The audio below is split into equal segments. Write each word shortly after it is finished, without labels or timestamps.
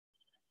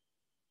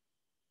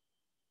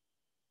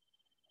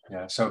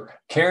Yeah. So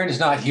Karen is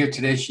not here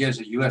today. She has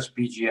a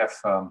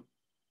USBGF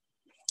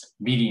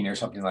meeting or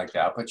something like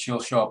that, but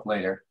she'll show up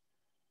later,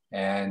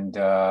 and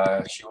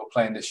she will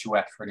play in the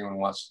Chouette for anyone who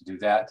wants to do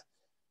that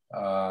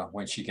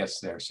when she gets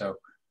there. So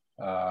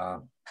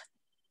not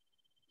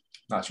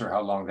sure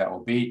how long that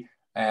will be.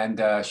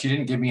 And she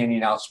didn't give me any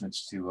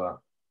announcements to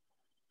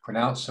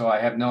pronounce, so I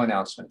have no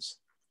announcements.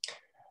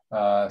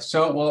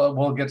 So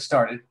we'll get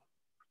started.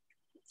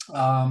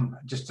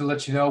 Just to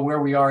let you know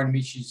where we are in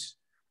Michi's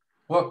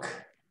book.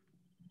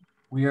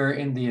 We are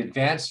in the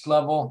advanced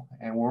level,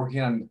 and we're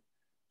working on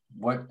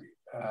what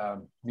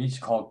Michi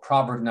called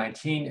Proverb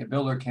 19. A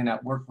builder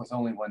cannot work with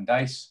only one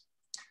dice,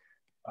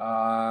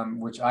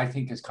 which I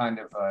think is kind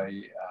of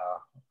a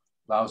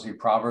lousy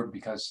proverb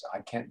because I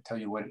can't tell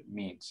you what it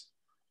means.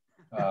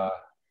 Well,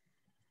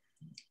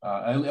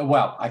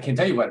 I can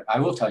tell you what, I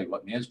will tell you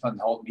what it means, but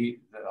the whole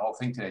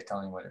thing today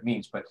telling you what it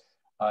means, but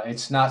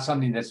it's not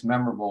something that's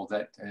memorable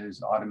that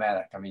is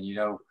automatic. I mean, you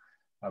know,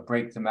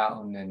 break the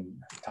mountain and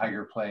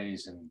tiger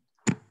plays and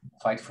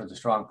fight for the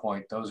strong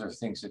point. Those are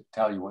things that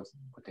tell you what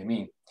they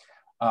mean.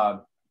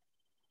 But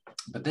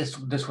this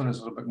one is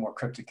a little bit more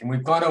cryptic, and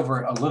we've gone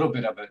over a little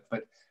bit of it,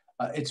 but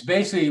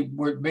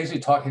we're basically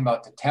talking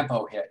about the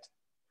tempo hit.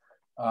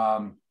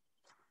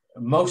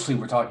 Mostly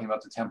we're talking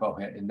about the tempo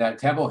hit, and that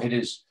tempo hit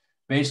is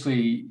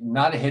basically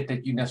not a hit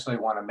that you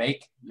necessarily want to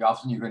make. You're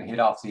going to hit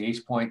off the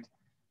ace point.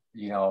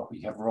 You know,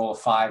 you have a roll of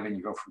 5 and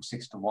you go from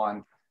 6 to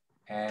 1,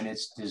 and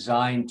it's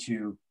designed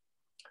to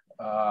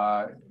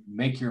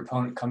make your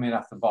opponent come in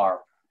off the bar.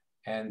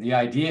 And the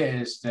idea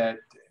is that,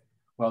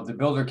 well, the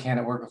builder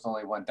can't work with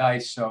only one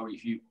dice. So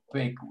if you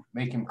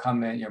make him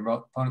come in, your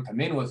opponent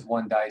come in with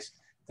one dice,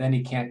 then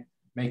he can't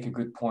make a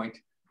good point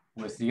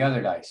with the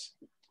other dice,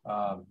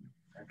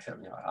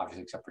 except, you know,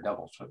 obviously except for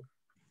doubles.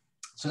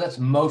 So that's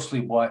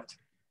mostly what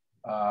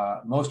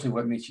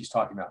Michi's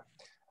talking about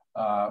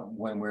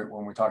when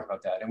we're talking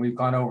about that. And we've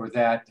gone over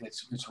that.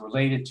 It's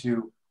related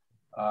to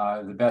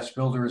the best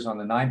builders on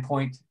the 9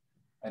 point.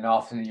 And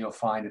often you'll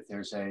find that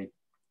there's a,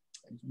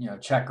 you know,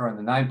 checker on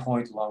the 9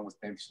 point along with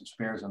maybe some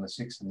spares on the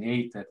 6 and the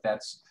 8,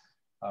 that's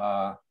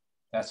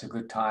a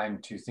good time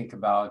to think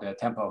about a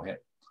tempo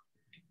hit.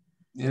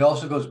 It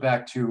also goes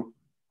back to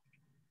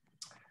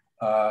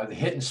the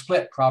hit and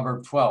split,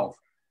 Proverb 12,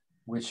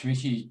 which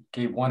Michi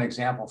gave one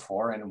example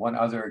for and one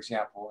other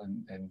example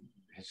in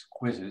his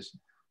quizzes.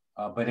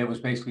 But it was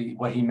basically,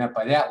 what he meant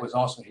by that was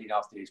also hitting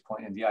off the ace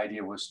point. And the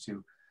idea was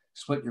to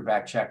split your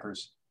back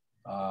checkers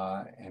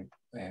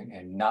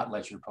and not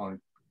let your opponent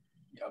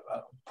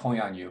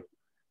point on you.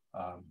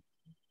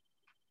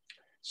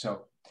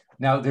 So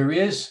now there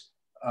is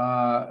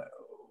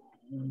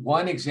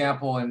one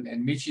example, and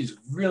Michi's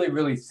really,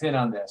 really thin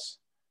on this,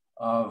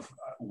 of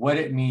what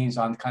it means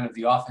on kind of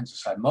the offensive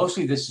side.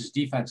 Mostly this is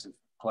defensive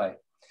play.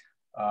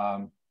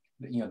 You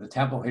know, the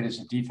tempo hit is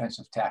a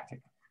defensive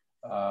tactic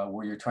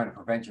where you're trying to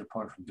prevent your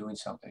opponent from doing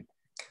something.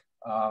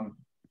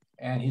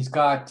 And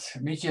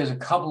Michi has a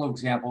couple of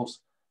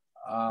examples.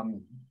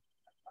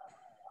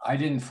 I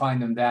didn't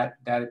find them that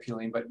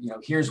appealing, but you know,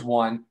 here's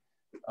one.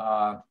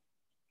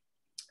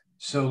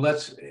 So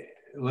let's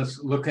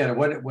look at it.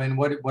 What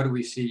do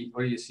we see?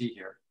 What do you see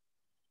here?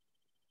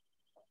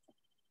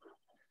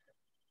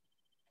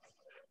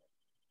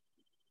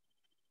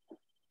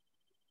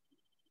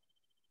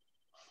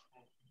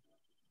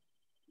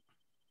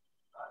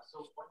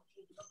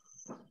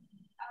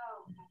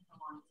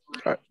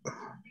 All right.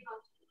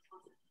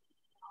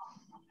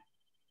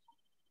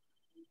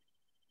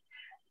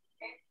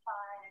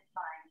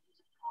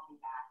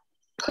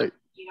 Hey,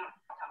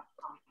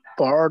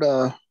 barred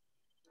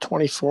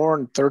 24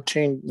 and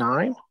 13-9.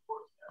 I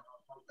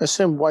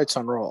assume white's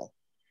on roll.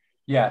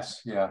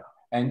 Yes, yeah.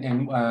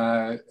 And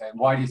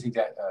why do you think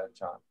that,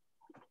 John?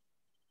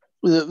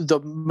 The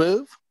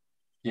move?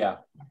 Yeah.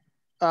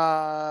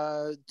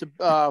 For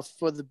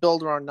the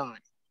builder on 9.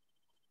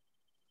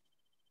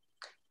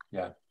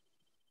 Yeah.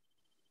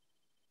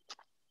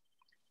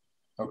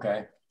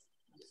 Okay.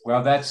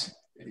 Well, that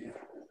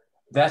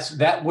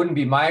wouldn't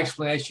be my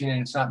explanation,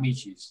 and it's not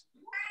Michi's.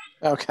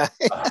 Okay.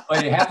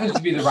 But it happens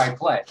to be the right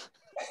play.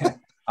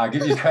 I'll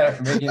give you credit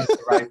for making it the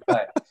right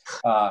play.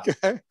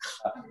 Okay.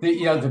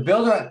 The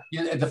builder.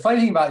 The funny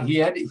thing about it,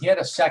 he had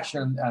a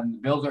section on the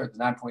builder at the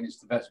 9 point is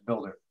the best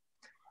builder,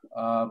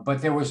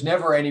 but there was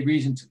never any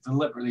reason to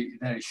deliberately,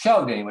 that it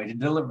showed anyway, to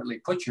deliberately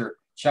put your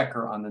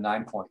checker on the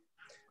 9 point.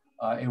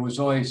 It was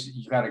always,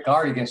 you got to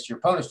guard against your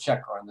opponent's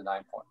checker on the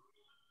 9 point.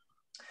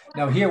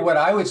 Now here, what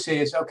I would say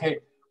is, okay,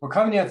 we're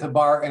coming in at the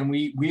bar and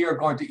we are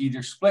going to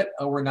either split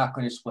or we're not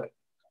going to split.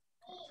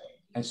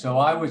 And so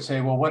I would say,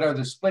 well, what are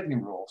the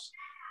splitting rules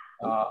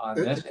on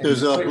this? And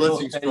There's a structure.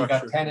 blitzing structure. You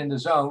got 10 in the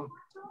zone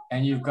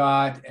and you've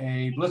got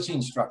a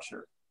blitzing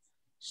structure.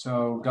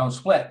 So don't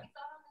split.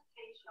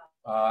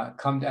 And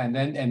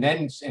then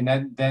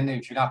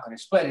if you're not going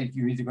to split,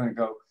 you're either going to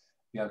go,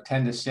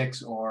 10 to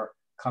 6 or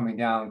coming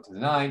down to the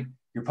 9.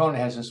 Your opponent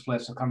hasn't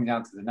split, so coming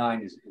down to the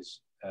 9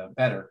 is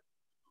better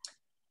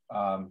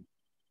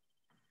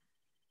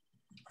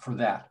for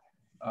that.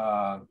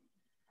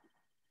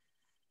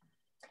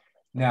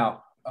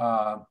 Now,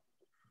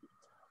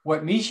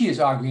 what Michi is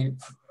arguing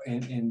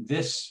in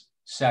this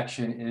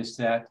section is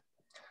that,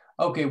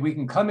 okay, we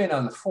can come in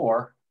on the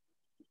 4,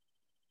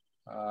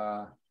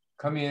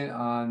 come in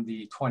on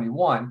the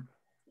 21,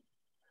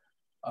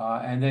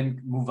 and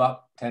then move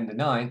up 10 to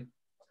 9.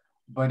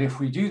 But if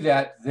we do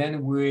that,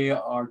 then we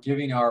are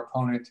giving our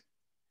opponent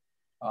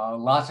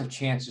lots of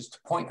chances to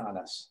point on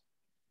us.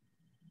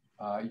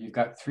 You've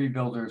got 3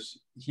 builders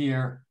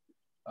here,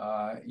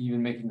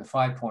 even making the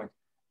 5 point.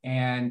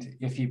 And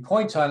if he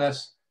points on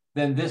us,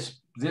 then this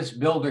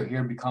builder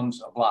here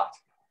becomes a blot.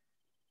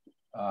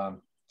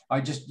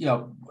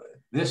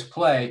 This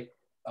play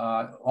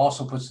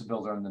also puts the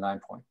builder on the 9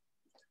 point.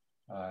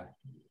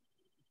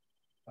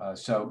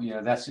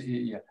 That's,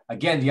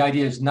 again, the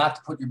idea is not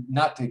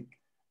to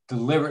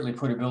deliberately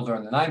put a builder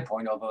on the 9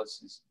 point, although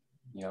it's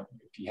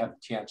if you have the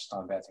chance, it's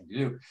not a bad thing to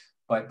do,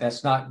 but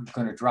that's not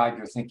going to drive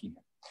your thinking.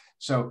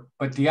 So,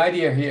 but the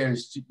idea here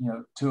is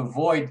to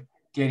avoid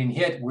getting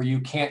hit where you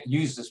can't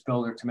use this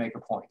builder to make a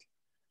point.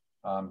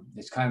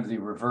 It's kind of the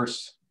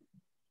reverse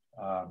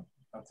of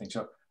things.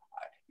 So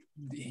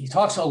he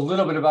talks a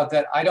little bit about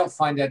that. I don't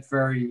find that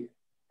very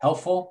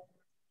helpful.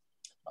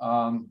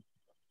 And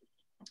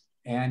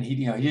he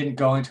didn't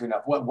go into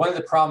enough. One of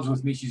the problems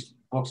with Michi's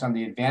books on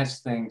the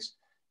advanced things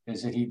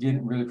is that he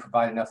didn't really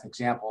provide enough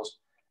examples,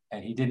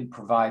 and he didn't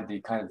provide the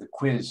kind of the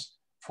quiz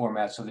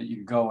format so that you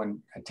could go and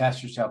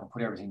test yourself and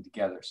put everything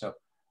together. So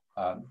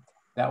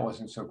that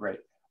wasn't so great.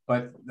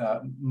 But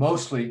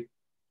mostly,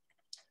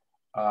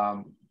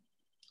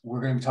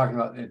 we're going to be talking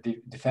about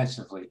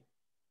defensively,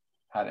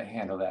 how to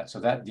handle that. So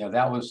that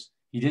that was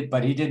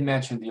but he did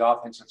mention the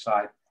offensive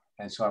side,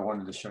 and so I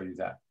wanted to show you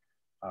that.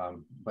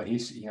 But he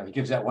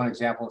gives that one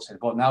example and said,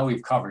 well, now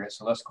we've covered it,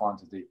 so let's go on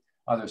to the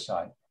other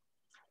side.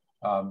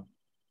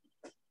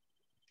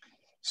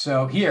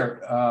 So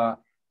here,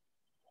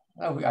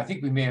 I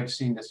think we may have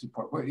seen this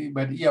before,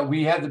 but yeah,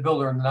 we have the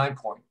builder on the 9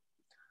 point.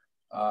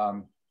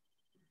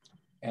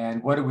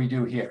 And what do we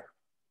do here?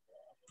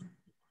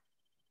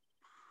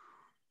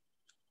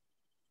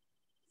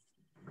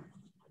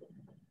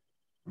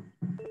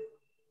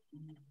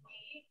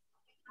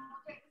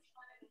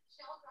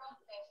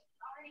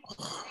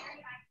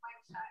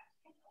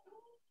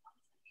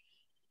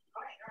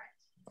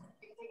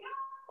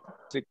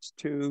 Six,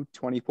 2,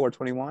 24,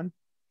 21.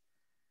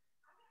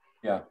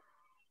 Yeah.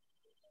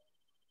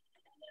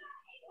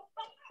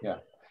 Yeah.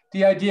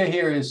 The idea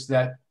here is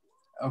that,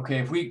 okay,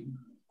 if we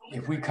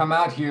come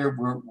out here,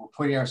 we're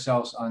putting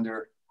ourselves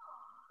under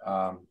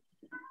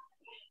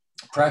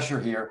pressure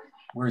here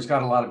where he's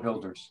got a lot of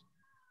builders.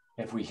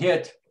 If we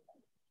hit,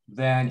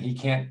 then he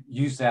can't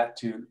use that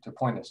to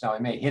point us. Now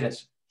he may hit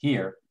us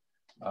here,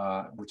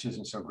 which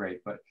isn't so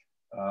great, but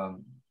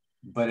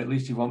at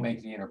least he won't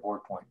make the inner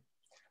board point.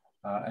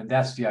 And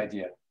that's the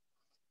idea.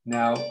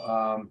 Now,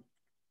 I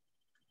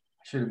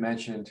should have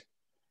mentioned,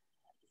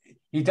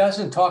 he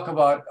doesn't talk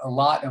about a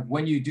lot of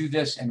when you do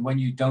this and when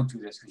you don't do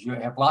this, because you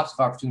have lots of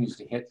opportunities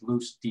to hit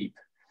loose deep.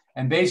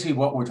 And basically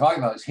what we're talking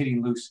about is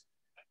hitting loose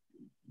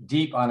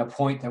deep on a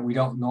point that we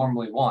don't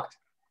normally want.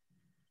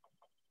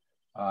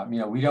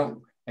 We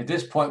don't, at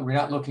this point, we're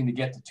not looking to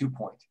get the 2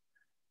 point,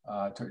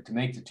 to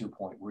make the 2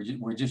 point.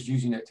 We're just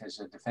using it as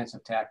a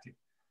defensive tactic.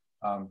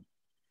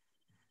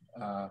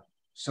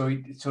 So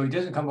he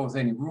doesn't come up with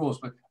any rules,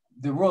 but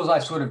the rules I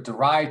sort of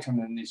derived from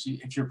him is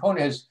if your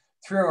opponent has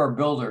 3 or more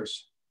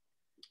builders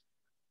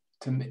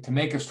to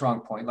make a strong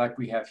point, like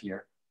we have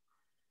here,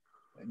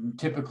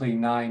 typically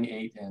 9,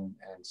 8, and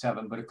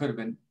 7, but it could have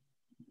been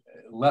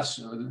less.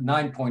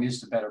 9 point is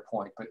the better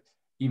point, but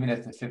even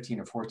at the 15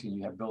 or 14,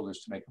 you have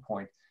builders to make a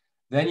point.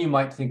 Then you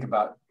might think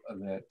about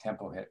the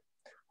tempo hit.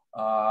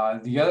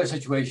 The other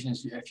situation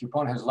is if your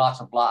opponent has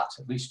lots of blots,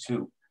 at least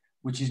 2,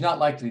 which he's not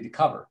likely to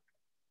cover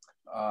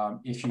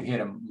if you hit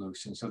him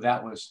loose. And so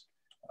that was,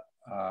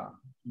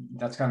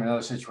 that's kind of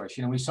another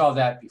situation. And we saw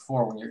that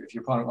before when if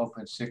your opponent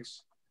opens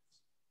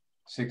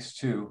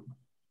 6-2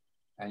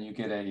 and you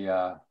get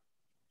a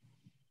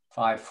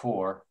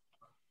 5-4,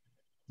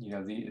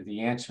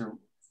 the answer,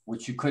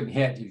 which you couldn't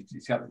hit,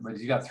 he's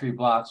got 3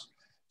 blots.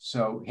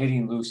 So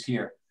hitting loose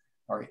here,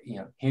 or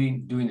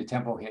doing the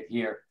tempo hit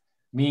here,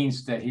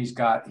 means that he's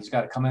got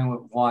to come in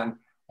with 1,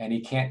 and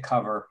he can't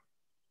cover.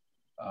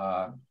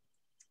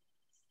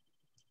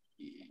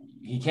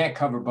 He can't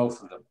cover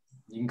both of them.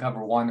 You can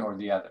cover one or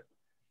the other,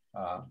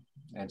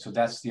 and so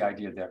that's the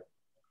idea there.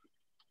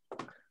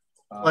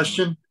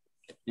 Question.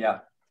 Yeah.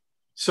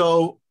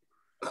 So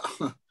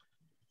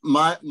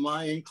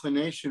my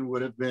inclination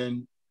would have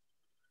been,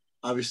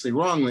 obviously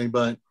wrongly,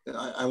 but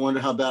I wonder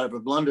how bad of a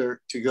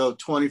blunder to go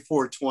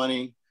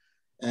 24-20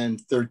 and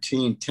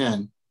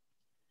 13-10.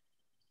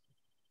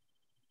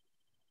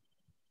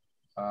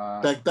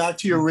 Back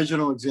to your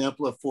original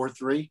example of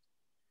 4-3.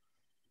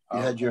 You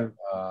had your,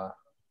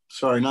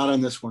 sorry, not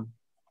on this one.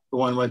 The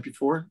one right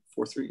before,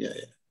 4-3,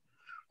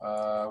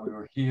 yeah. We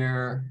were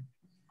here.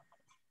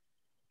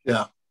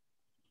 Yeah.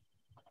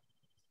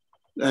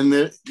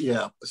 And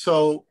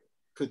so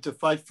to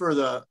fight for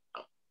the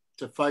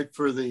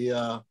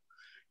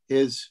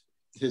his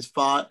his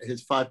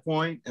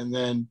 5-point, and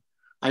then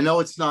I know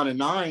it's not a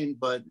 9,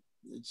 but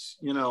it's,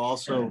 you know,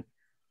 also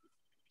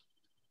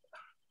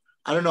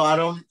I don't know. I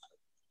don't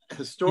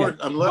historic.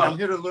 Yeah. I'm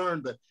here to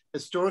learn, but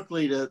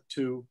historically,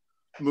 to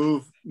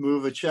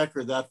move a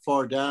checker that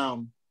far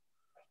down,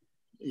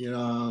 you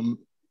know,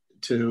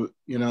 to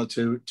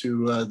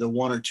the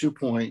 1 or 2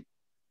 point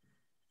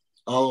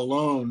all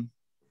alone.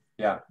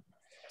 Yeah.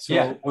 So,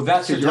 yeah. Well,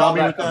 that's the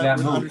drawback of that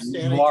move.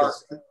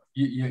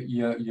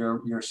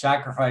 You're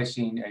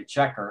sacrificing a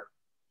checker.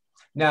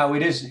 Now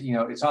it is, you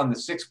know, it's on the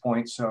 6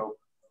 point, so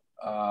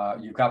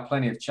you've got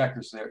plenty of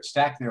checkers there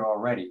stacked there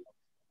already.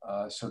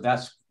 So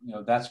that's, you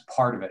know, that's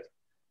part of it.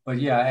 But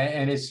yeah,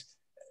 and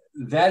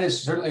that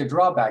is certainly a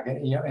drawback.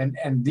 And, you know,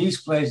 and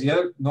these plays, the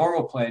other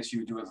normal plays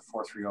you do with a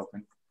 4-3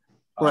 open,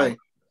 right?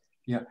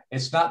 You know,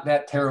 it's not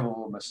that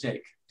terrible a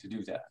mistake to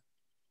do that.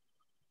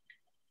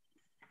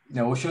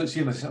 Now we'll see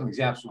some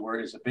examples where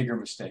it is a bigger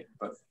mistake,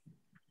 but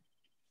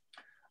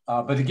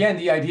again,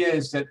 the idea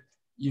is that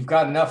you've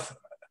got enough.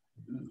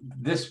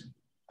 This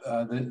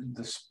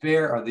the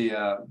spare or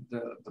the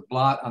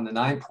blot on the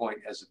 9 point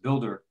as a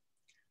builder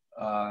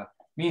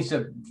means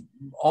that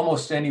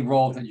almost any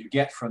roll that you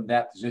get from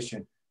that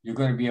position, you're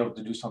going to be able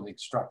to do something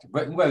constructive.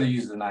 But whether you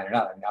use the 9 or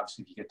not, I mean,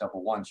 obviously, if you get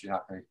double ones, you're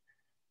not going to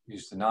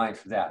use the 9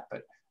 for that,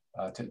 but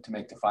to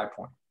make the 5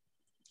 point.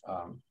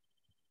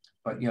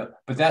 But you know,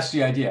 but that's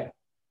the idea.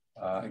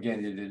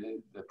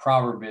 Again, the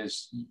proverb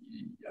is,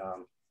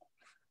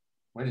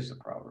 what is the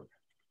proverb?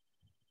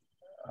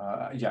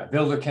 Yeah,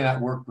 builder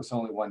cannot work with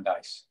only 1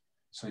 dice.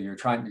 So you're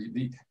trying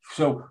to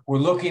so we're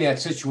looking at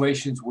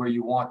situations where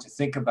you want to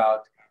think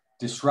about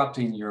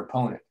disrupting your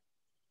opponent.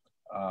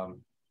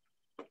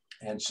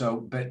 And so,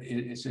 but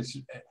it's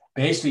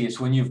basically it's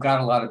when you've got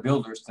a lot of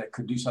builders that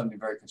could do something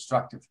very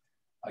constructive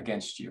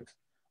against you,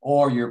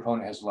 or your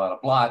opponent has a lot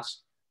of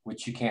blots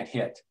which you can't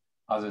hit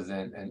other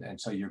than, and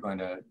so you're going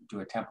to do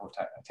a tempo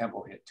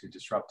hit to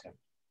disrupt him.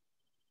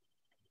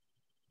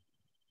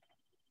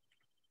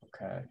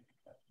 Okay.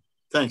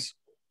 Thanks.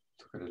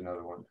 Look at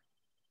another one.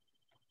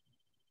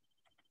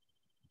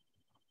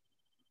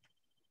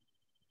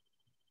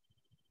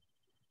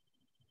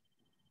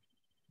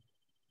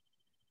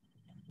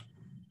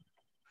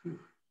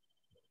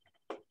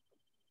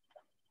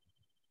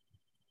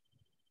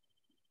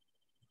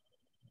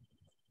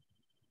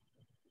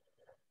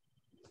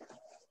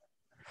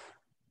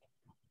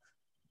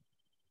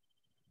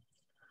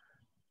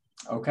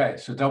 Okay,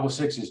 so double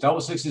sixes.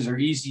 Double sixes are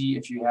easy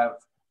if you have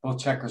both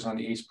checkers on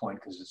the ace point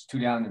because it's 2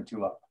 down and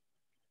 2 up.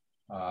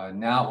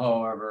 Now,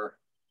 however,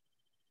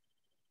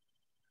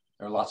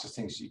 there are lots of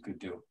things you could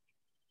do.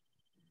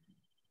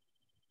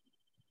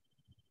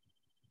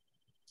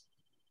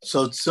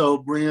 So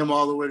bring them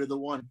all the way to the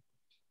 1.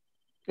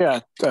 Yeah,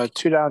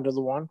 2 down to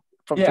the 1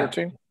 from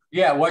 13.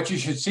 Yeah, what you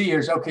should see here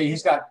is, okay,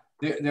 he's got,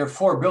 there are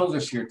 4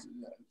 builders here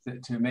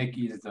to make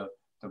either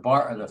the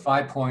bar or the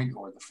 5 point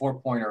or the 4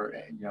 point or,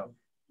 you know,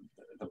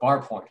 the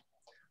bar point.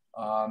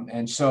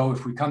 And so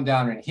if we come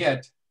down and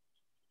hit,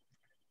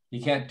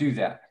 you can't do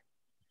that.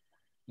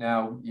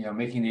 Now, you know,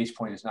 making the ace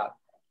point is not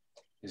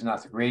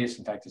the greatest.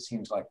 In fact, it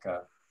seems like,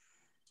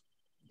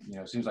 you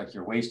know, it seems like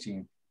you're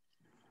wasting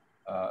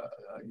a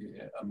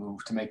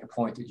move to make a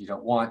point that you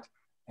don't want,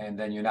 and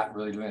then you're not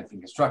really doing anything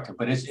constructive.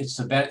 But it's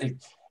the best.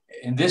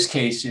 In this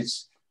case,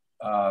 it's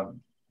the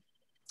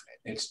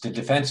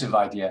defensive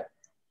idea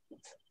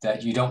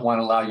that you don't want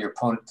to allow your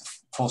opponent the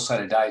full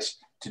set of dice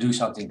to do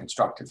something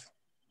constructive,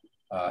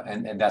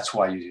 and that's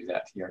why you do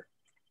that here.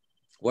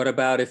 What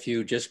about if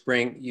you just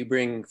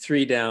bring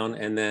 3 down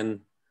and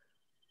then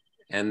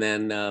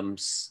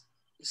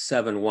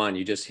 7-1?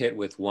 You just hit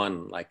with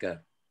 1 like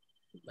a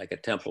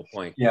tempo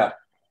point. Yeah,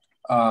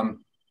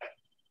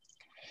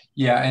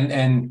 yeah,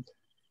 and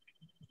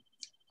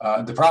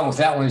the problem with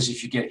that one is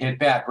if you get hit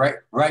back.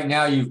 Right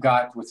now you've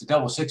got, with the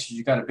double sixes,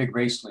 you've got a big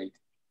race lead.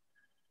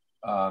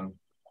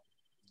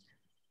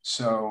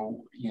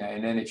 So, you know,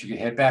 and then if you get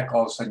hit back,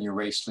 all of a sudden your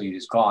race lead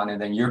is gone,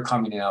 and then you're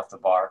coming in off the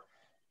bar,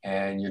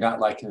 and you're not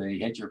likely to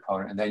hit your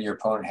opponent, and then your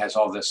opponent has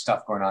all this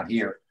stuff going on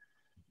here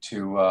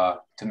to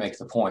make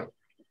the point.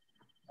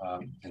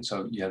 And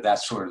so, you know,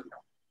 that's sort of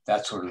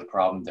the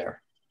problem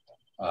there.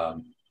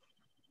 And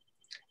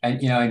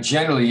you know, and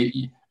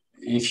generally,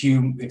 if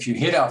you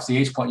hit off the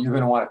ace point, you're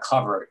going to want to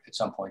cover it at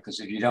some point, because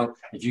if you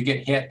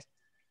get hit,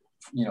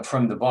 you know,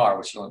 from the bar,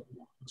 which you'll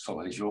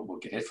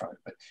get hit from it.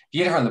 But if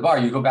you hit it from the bar,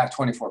 you go back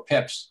 24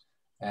 pips,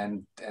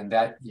 and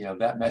that, you know,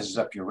 that messes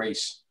up your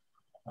race,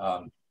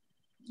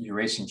 your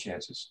racing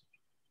chances.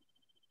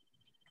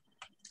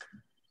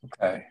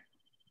 Okay.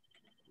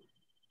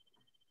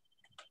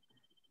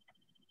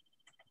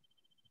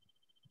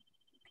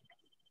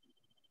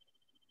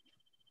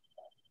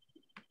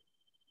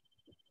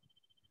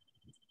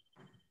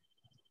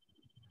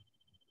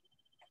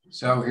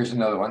 So here's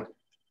another one.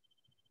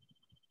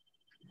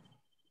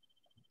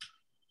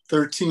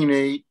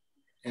 13-8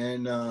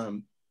 and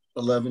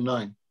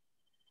 11-9.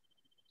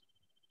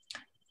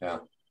 Yeah.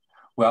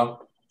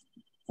 Well,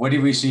 what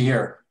do we see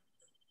here?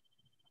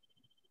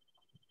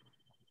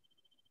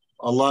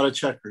 A lot of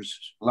checkers.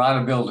 A lot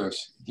of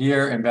builders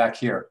here and back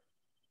here.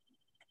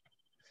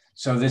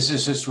 So this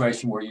is a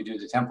situation where you do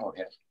the tempo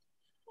hit.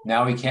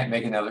 Now he can't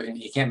make another,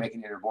 he can't make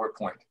an inner board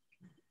point.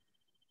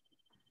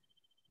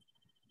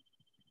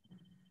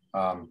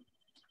 And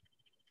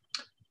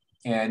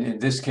in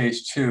this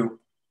case too,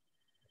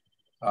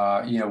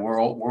 you know,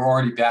 we're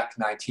already back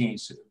 19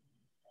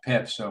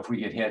 pips. So if we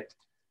get hit,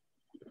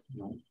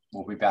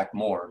 we'll be back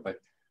more,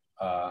 but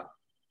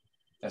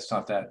that's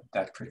not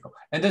that critical.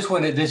 And this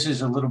one, this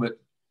is a little bit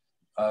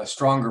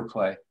stronger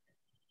play.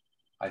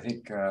 I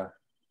think,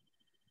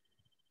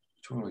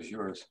 which one was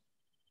yours?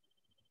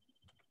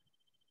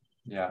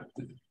 Yeah.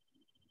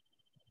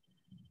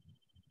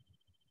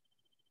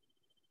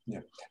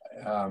 Yeah.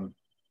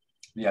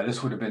 Yeah,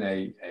 this would have been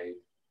a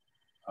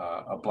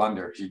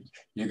blunder.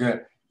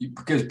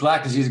 Because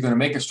black is either going to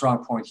make a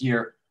strong point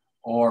here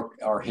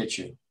or hit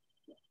you.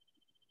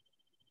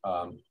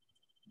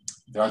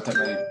 There aren't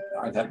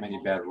that many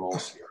bad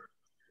rolls here.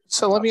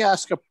 So let me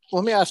ask a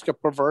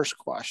perverse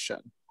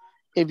question.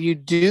 If you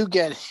do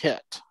get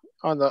hit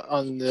on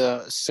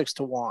the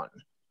 6-1,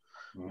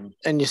 mm-hmm.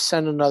 and you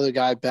send another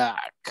guy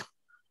back,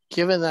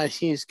 given that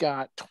he's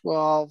got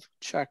 12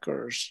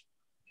 checkers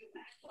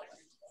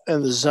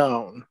in the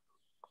zone,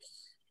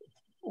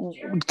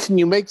 can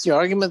you make the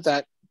argument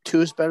that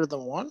 2 is better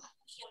than 1?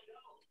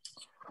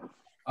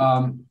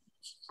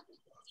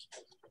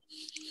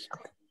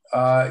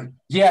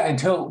 Yeah,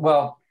 until,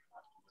 well,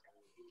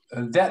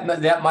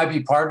 that might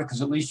be part of it,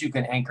 because at least you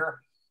can anchor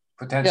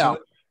potentially.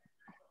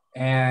 Yeah.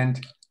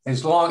 And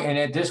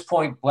at this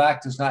point,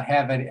 black does not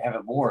have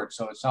a board,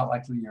 so it's not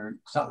like you're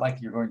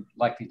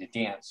likely to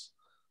dance,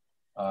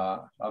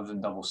 other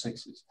than double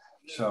sixes.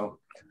 So,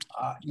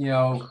 you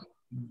know,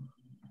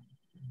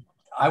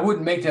 I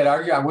wouldn't make that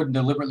argument. I wouldn't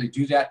deliberately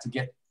do that to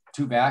get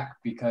 2 back,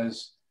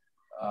 because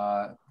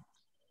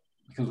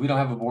we don't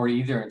have a board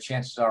either, and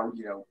chances are,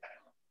 you know,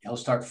 he'll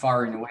start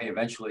firing away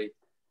eventually.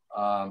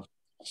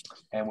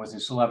 And with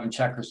his 11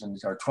 checkers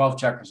or 12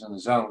 checkers in the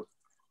zone,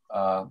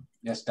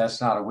 yes,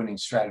 that's not a winning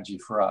strategy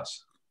for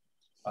us.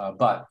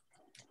 But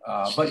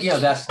yeah,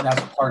 that's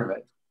part of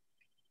it.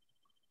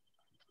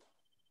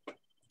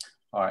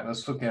 All right,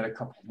 let's look at a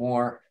couple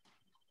more.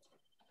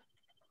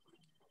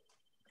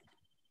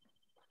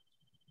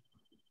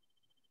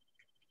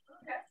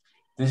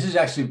 This is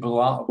actually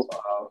beyond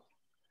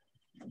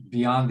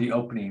the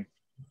opening,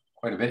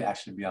 quite a bit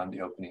actually beyond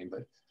the opening,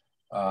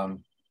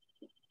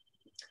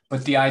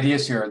 but the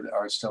ideas here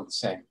are still the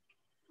same.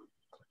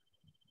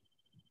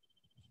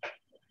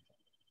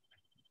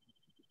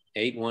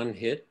 8-1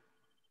 hit.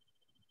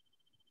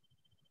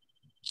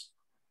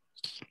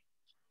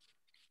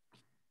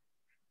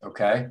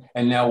 Okay,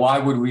 and now why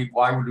would we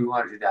want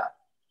to do that?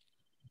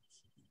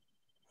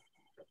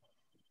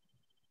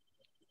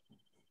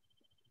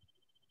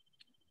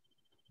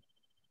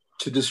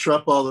 To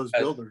disrupt all those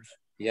builders.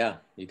 Yeah,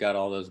 you got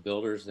all those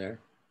builders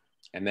there,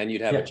 and then you'd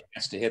have a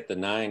chance to hit the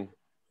 9,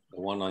 the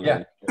one on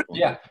your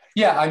yeah.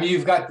 I mean,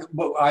 you've got.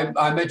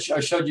 I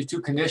showed you 2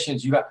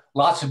 conditions. You got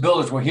lots of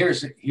builders. Well,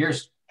 here's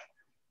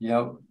you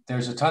know,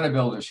 there's a ton of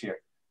builders here.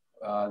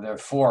 There are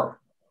 4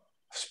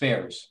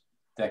 spares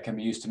that can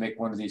be used to make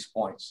one of these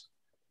points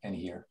in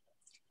here.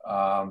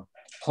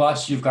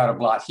 Plus, you've got a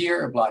blot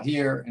here,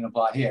 and a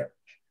blot here.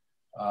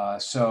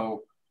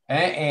 So,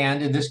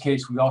 and in this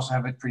case, we also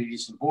have a pretty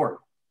decent board.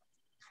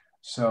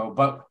 So,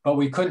 but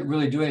we couldn't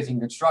really do anything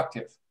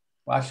constructive.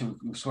 Well, actually,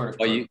 we sort of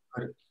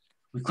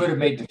we could have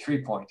made the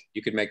 3-point.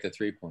 You could make the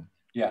 3-point.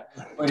 Yeah,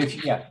 but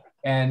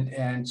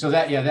and so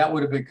that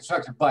would have been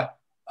constructive. But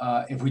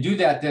if we do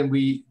that, then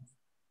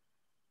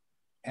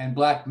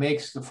black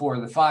makes the 4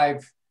 or the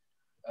 5.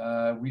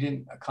 We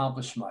didn't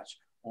accomplish much.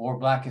 Or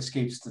black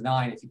escapes the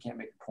 9 if he can't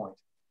make a point.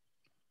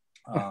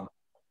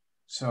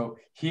 So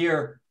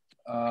here,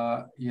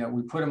 you know,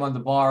 we put him on the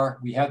bar.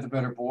 We have the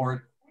better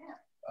board.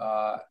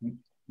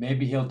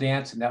 Maybe he'll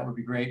dance, and that would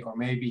be great. Or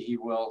maybe he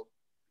will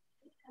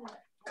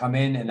come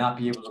in and not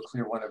be able to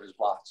clear one of his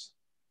blots.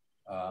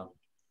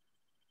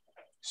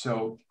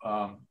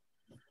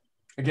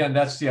 Again,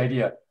 that's the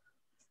idea.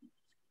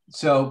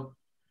 So,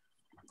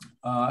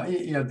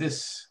 you know,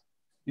 these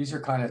are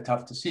kind of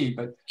tough to see,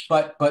 but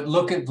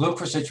look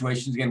for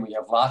situations. Again, we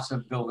have lots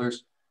of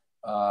builders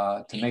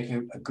to make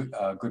a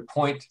good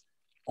point,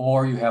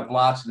 or you have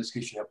lots. In this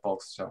case, you have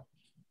both. So,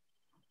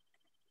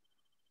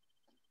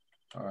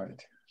 all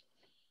right.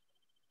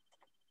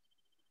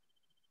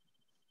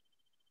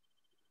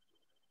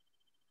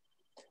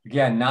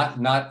 Again, not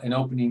an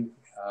opening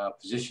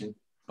position,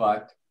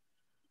 but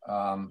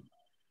a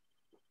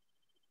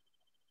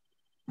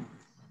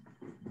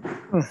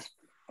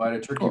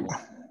tricky one.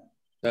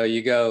 So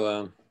you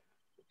go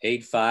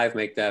 8-5,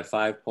 make that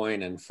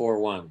 5-point, and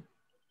 4-1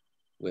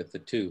 with the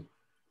 2.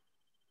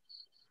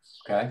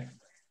 Okay.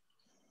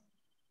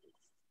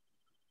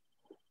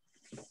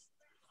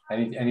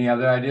 Any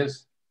other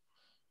ideas?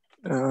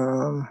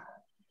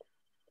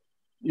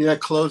 Yeah,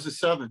 close the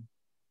 7.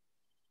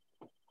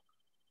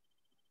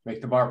 Make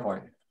the bar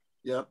point.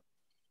 Yep.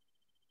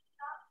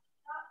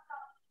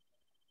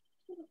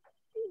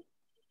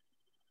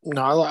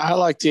 No, I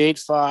like the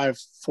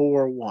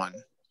 8-5-4-1.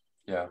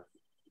 Yeah.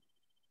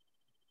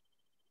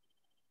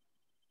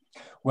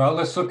 Well,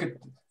 let's look at,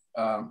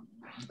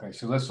 okay,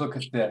 so let's look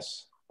at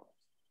this.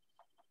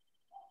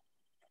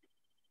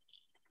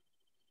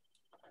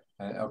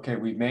 Okay,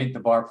 we've made the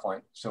bar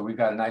point. So we've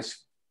got a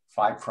nice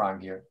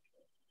 5' here.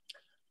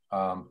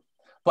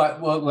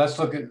 But well, let's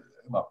look at,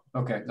 well,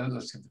 okay,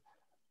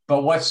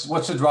 but what's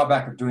the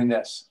drawback of doing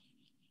this?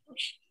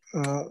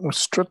 We'll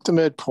strip the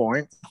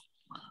midpoint.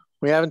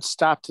 We haven't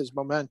stopped his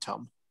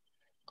momentum.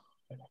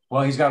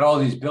 Well, he's got all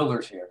these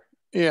builders here.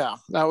 Yeah,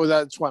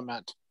 that's what I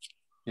meant.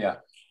 Yeah.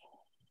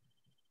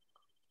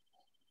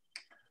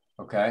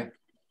 Okay.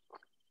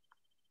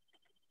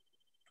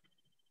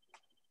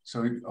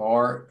 So,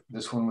 or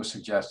this one was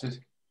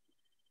suggested.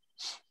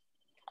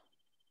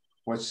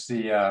 What's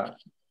the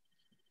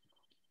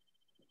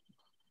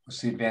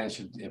advantage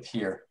of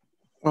here?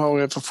 Well,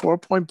 we have a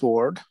 4-point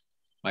board.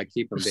 I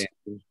keep him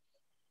dancing.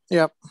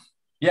 Yep.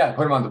 Yeah,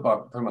 put him on the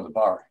bar. Put him on the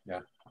bar.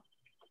 Yeah.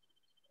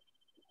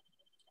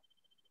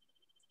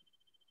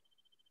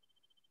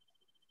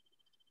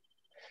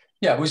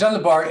 Yeah, he was on the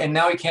bar, and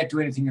now he can't do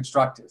anything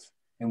constructive.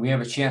 And we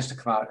have a chance to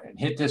come out and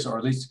hit this, or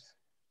at least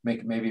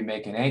maybe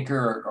make an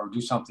anchor or do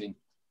something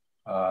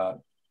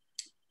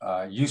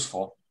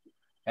useful.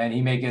 And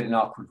he may get an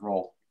awkward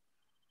roll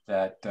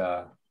that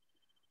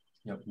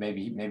you know,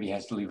 maybe he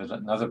has to leave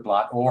another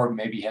blot, or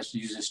maybe he has to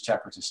use this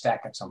checker to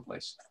stack it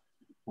someplace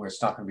where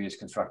it's not going to be as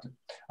constructive.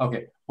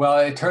 Okay, well,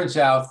 it turns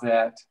out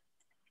that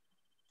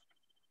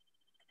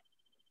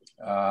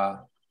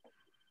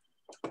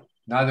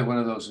neither one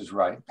of those is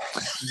right.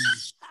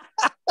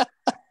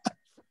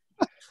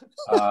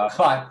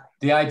 But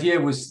the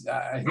idea was,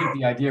 I think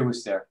the idea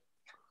was there.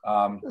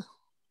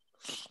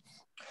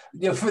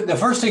 The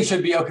first thing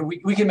should be, okay,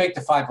 we can make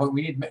the 5 point.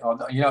 We need, oh,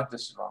 you know,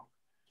 this is wrong.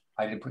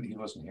 I didn't put, he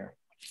wasn't here.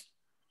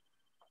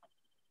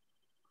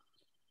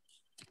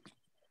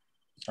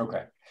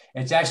 Okay,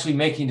 it's actually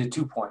making the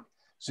 2 point.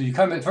 So you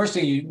come in, first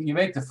thing you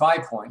make the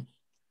 5 point,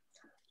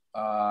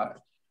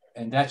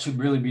 and that should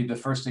really be the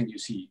first thing you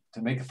see.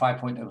 To make a 5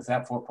 point with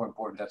that 4 point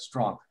board, that's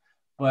strong.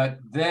 But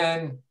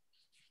then,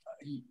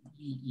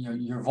 you know,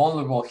 you're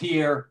vulnerable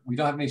here. We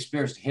don't have any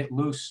spares to hit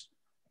loose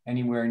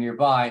anywhere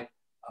nearby.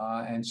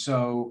 And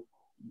so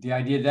the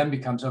idea then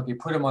becomes, okay,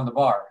 put him on the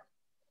bar.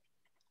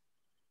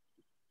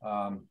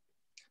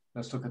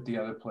 Let's look at the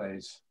other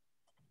plays.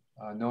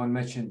 No one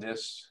mentioned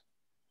this,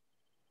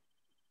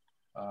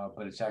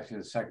 but it's actually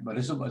the second, but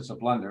it's a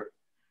blunder.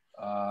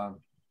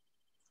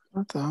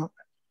 What the?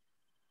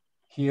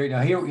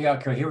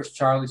 Here was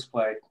Charlie's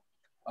play.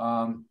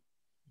 Wow,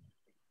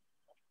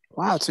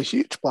 it's a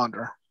huge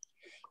blunder.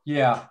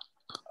 Yeah.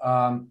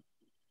 I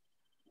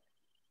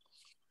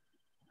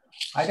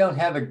don't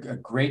have a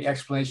great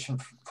explanation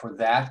for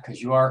that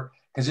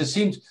because it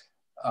seems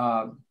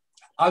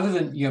other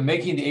than, you know,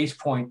 making the ace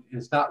point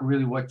is not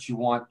really what you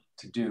want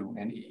to do.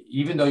 And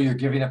even though you're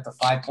giving up the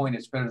 5 point,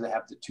 it's better to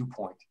have the 2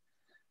 point.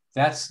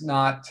 That's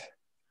not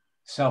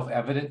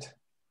self-evident.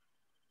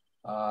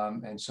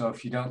 And so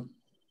if you don't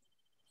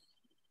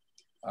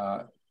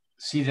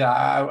see that,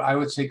 I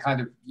would say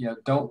kind of, you know,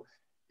 don't,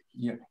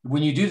 you know,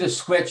 when you do the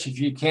switch, if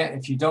you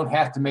don't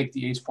have to make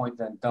the ace point,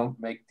 then don't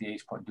make the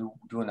ace point,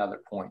 do another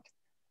point.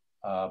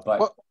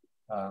 But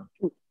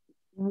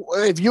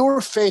if you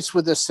were faced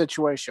with this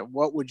situation,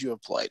 what would you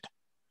have played?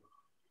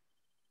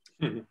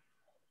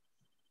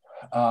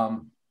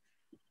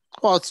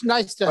 Well, it's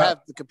nice to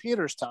have the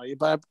computers tell you,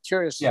 but I'm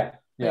curious. Yeah.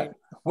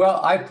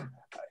 Well,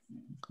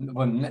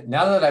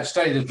 now that I've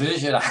studied the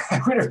position,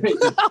 I would have made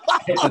the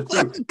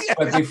 2.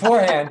 But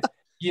beforehand,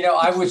 you know,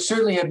 I would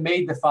certainly have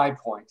made the 5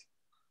 point.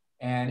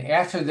 And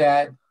after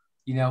that,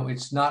 you know,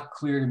 it's not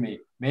clear to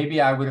me.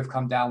 Maybe I would have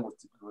come down with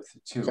the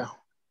 2. Yeah.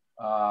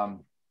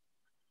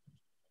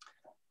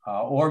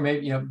 Or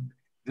maybe, you know,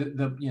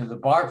 the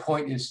bar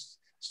point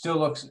still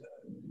looks,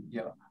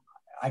 you know,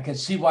 I can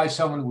see why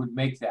someone would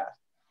make that.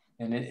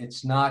 And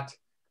it's not,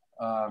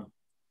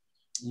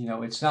 you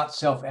know, it's not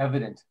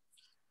self-evident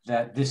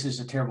that this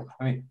is a terrible,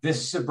 I mean, this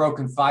is a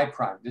broken 5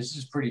 prime. This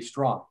is pretty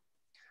strong.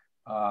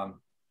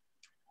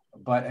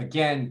 But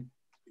again,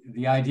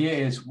 the idea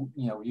is,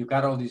 you know, you've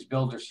got all these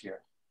builders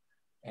here.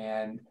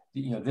 And,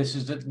 you know, this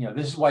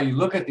is why you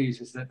look at these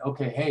is that,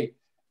 okay, hey,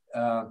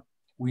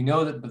 we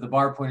know that the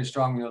bar point is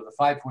strong. We know the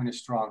 5 point is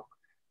strong,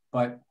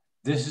 but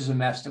this is a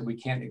mess that we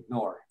can't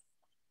ignore.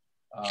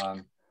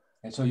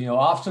 And so, you know,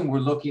 often we're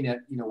looking at,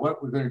 you know,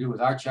 what we're going to do with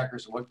our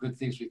checkers and what good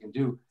things we can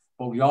do,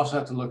 but we also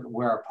have to look at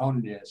where our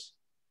opponent is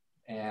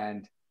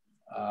and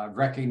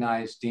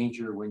recognize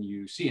danger when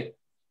you see it.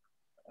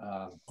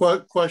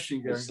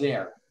 Question, Gary. It's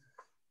there.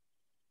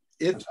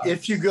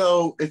 If you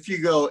go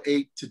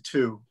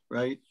 8-2,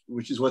 right,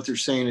 which is what they're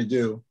saying to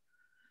do,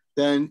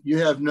 then you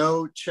have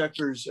no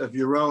checkers of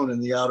your own in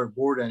the outer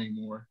board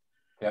anymore.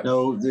 Yep.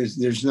 No,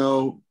 there's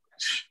no.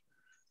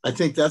 I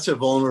think that's a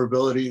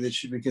vulnerability that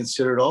should be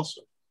considered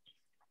also.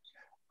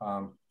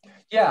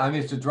 Yeah, I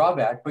mean it's a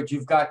drawback, but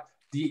you've got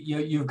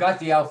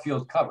the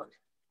outfield covered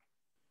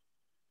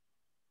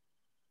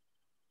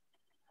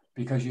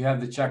because you have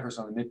the checkers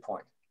on the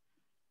midpoint.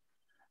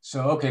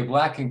 So, okay,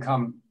 black can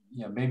come,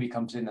 maybe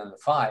comes in on the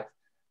 5,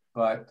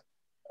 but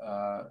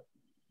the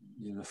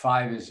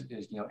 5 is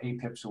 8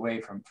 pips away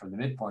from the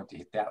midpoint to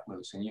hit that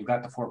loose. And you've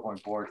got the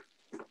 4-point board,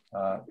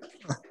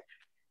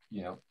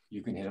 you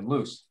can hit them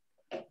loose.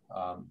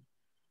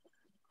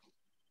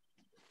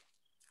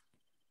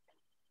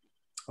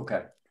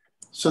 Okay.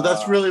 So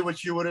that's really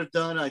what you would have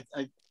done. I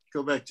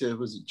go back to,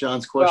 was it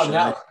John's question?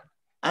 Well,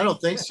 I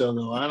don't think so,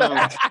 though. I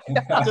don't.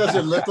 It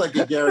doesn't look like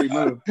a Gary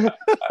move.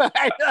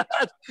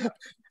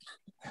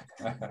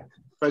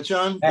 But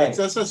John, hey.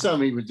 that's not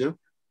something he would do.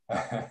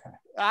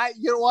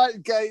 You know what?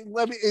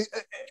 Let me.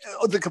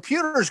 The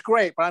computer's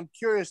great, but I'm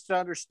curious to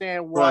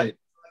understand what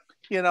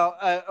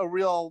a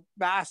real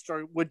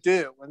master would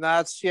do, and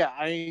that's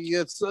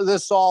it's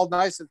this all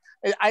nice.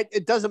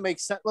 It doesn't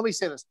make sense. Let me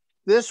say this.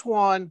 This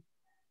one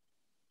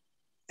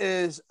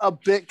is a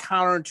bit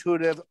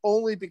counterintuitive,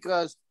 only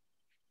because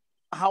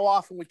how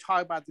often we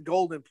talk about the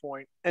golden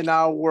point, and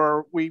now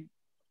we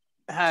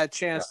had a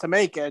chance to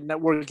make it, and that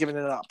we're giving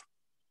it up.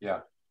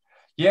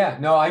 Yeah,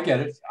 no, I get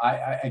it.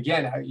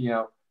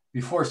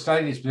 Before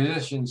studying these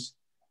positions,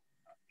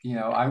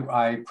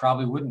 I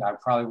probably wouldn't. I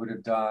probably would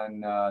have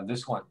done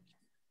this one,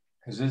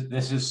 because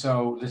this is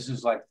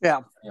like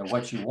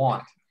what you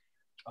want.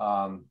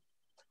 I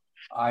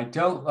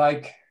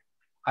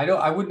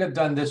wouldn't have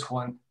done this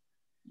one.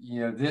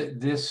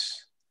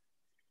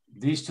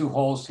 These two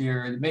holes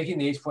here, making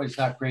the 8 point is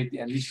not great,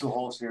 and these two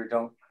holes here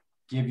don't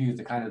give you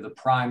the kind of the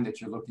prime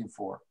that you're looking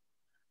for.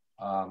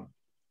 And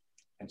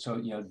so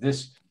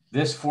this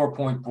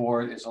 4-point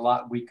board is a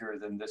lot weaker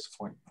than this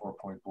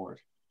 4-point board,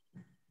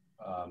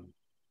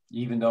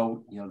 even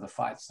though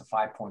it's the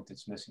 5-point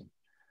that's missing.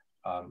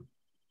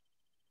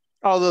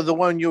 Although the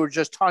one you were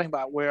just talking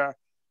about, where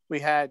we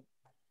had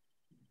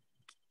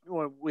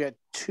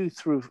 2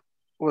 through,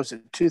 what was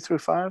it, 2 through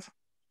 5?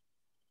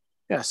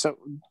 Yeah. So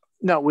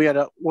no, we had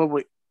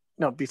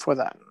before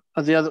that,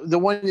 the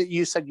one that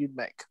you said you'd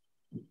make.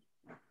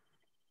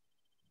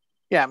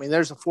 Yeah, I mean,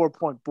 there's a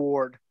 4-point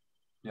board.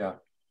 Yeah.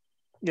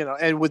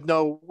 And with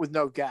no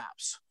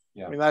gaps.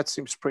 Yeah. I mean, that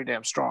seems pretty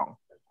damn strong.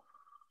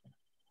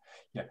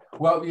 Yeah.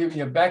 Well,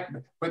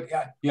 I'm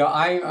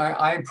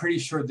pretty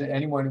sure that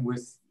anyone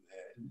with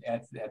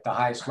at the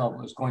highest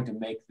level is going to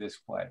make this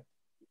play.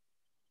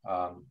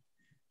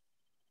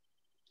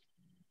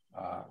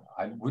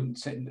 I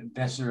wouldn't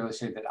necessarily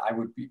say that I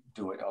would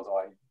do it,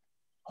 although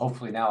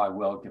hopefully now I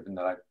will, given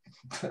that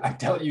I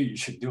tell you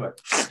should do it.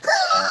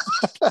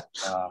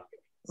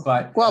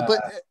 But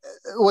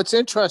what's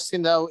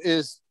interesting though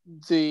is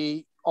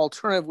the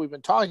alternative we've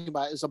been talking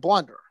about is a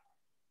blunder.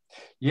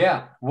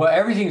 Yeah, well,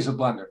 everything's a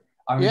blunder.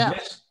 I mean,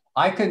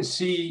 I can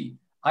see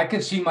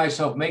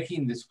myself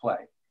making this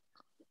play,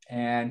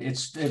 and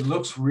it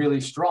looks really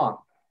strong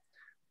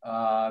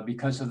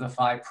because of the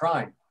 5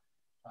 prime.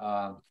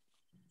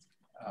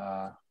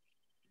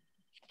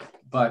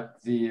 But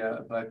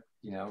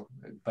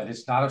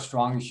it's not as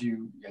strong as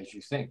you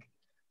think.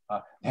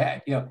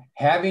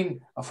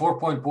 Having a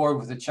 4-point board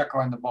with a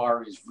checker on the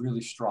bar is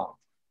really strong,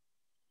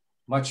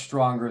 much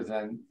stronger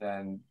than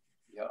a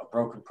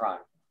broken prime.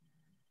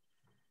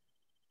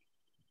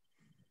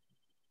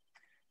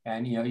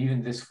 And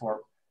even this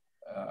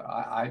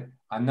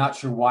I'm not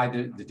sure why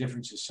the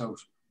difference is so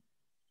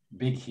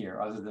big here,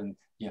 other than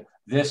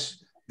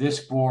this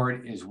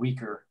board is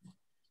weaker,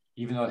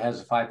 even though it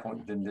has a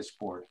 5-point, than this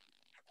board,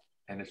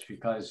 and it's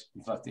because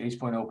you've left the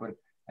 8-point open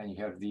and you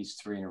have these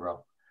 3 in a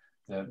row.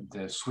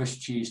 The Swiss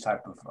cheese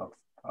type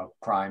of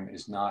prime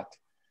is not.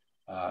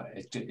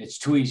 It's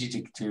too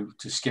easy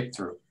to skip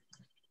through.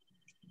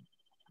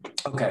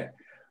 Okay,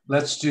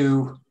 let's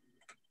do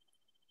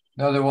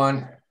another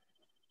one.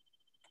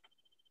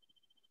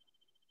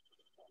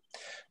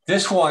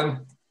 This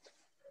one,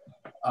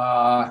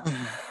 I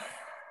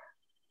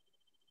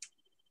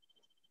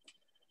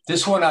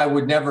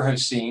would never have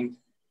seen,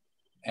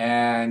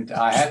 and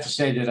I have to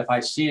say that if I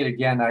see it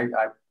again, I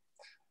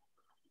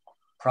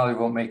probably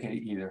won't make it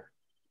either.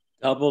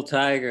 Double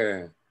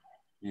tiger.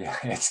 Yeah,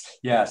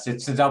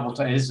 it's a double.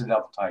 It is a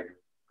double tiger.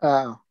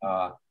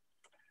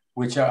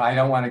 Which I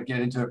don't want to get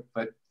into it,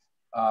 but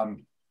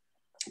and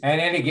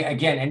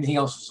again, anything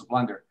else is a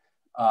blunder.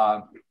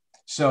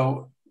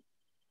 So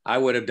I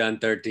would have done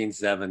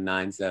 13-7,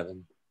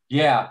 9-7.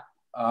 Yeah,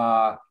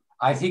 I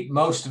think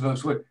most of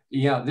us would.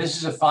 This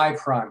is a 5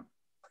 prime.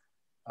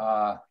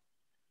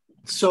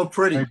 So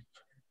pretty.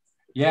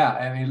 Yeah,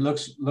 I mean, it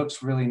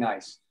looks really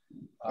nice.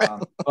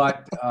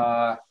 But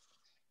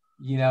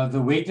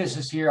the weakness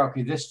is here.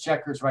 Okay, this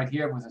checker's right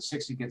here with a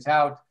 6, it gets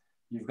out.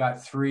 You've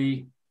got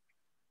 3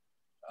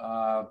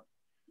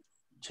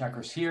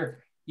 checkers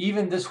here.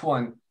 Even this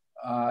one,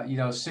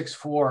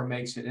 6-4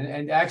 makes it.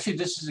 And actually,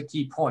 this is a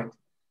key point.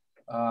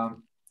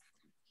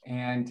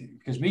 And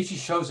because Michi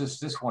shows us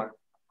this one.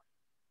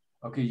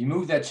 Okay, you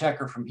move that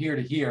checker from here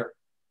to here.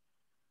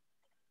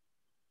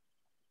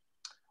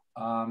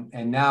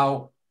 And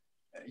now,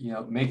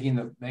 making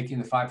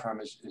the 5 prime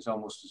is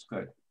almost as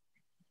good.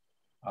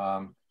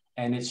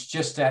 And it's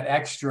just that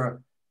extra,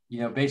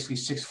 basically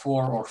 6-4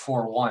 or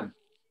 4-1,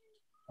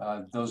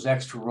 those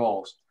extra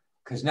rolls.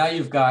 Because now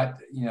you've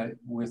got,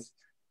 with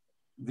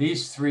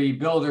these three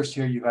builders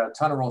here, you've got a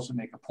ton of rolls to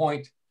make a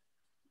point.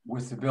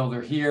 With the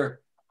builder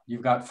here,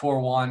 you've got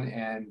 4-1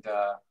 and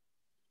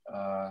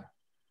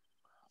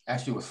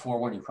actually with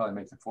 4-1, you probably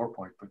make the 4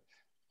 point, but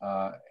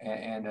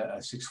and a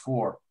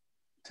 6-4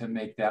 to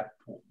make that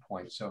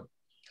point. So,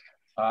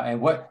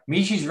 and what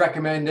Michi's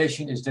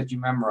recommendation is that you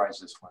memorize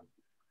this one,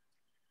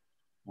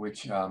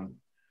 which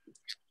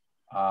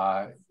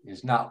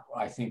is not,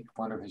 I think,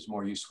 one of his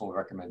more useful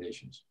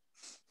recommendations.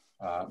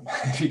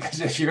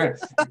 Because if you're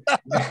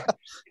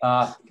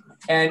gonna,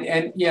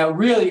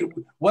 really,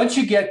 once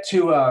you get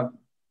to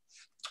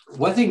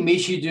one thing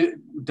Michi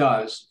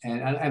does,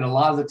 and a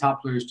lot of the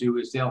top players do,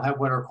 is they'll have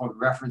what are called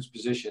reference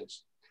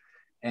positions,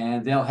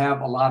 and they'll have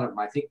a lot of them.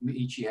 I think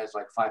Michi has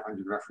like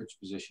 500 reference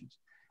positions,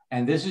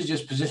 and this is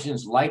just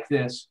positions like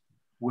this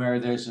where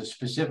there's a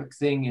specific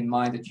thing in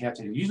mind that you have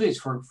to do. Usually, it's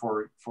for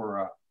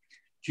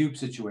cube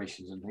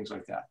situations and things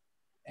like that,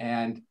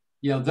 and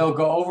they'll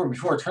go over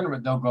before a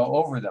tournament. They'll go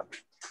over them.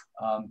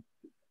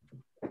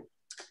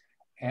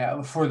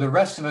 And for the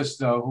rest of us,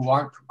 though, who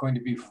aren't going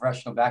to be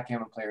professional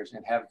backgammon players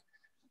and have,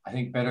 I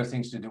think, better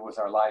things to do with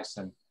our lives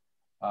than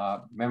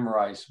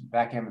memorize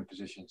backgammon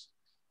positions,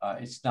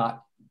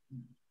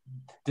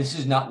 this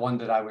is not one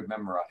that I would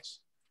memorize.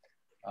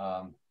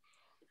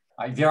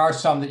 There are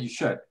some that you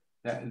should.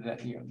 I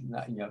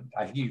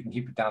think you can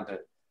keep it down to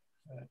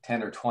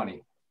 10 or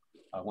 20.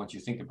 Once you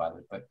think about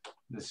it, but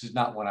this is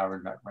not one I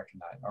would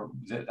recognize or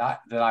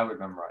that I would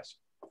memorize.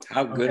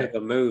 How good of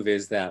a move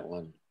is that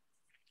one?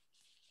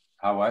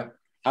 How what?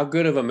 How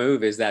good of a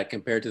move is that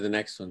compared to the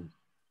next one?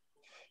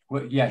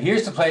 Well, yeah,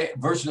 here's the play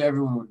virtually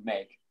everyone would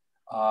make,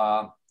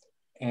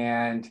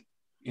 and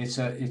it's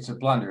a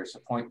blunder. It's a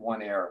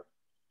 0.1 error.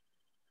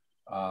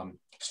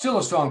 Still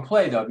a strong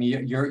play though. I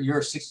mean, you're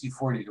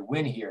 60-40 to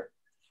win here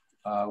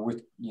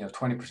with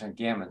 20%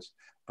 gammons,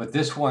 but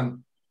this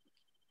one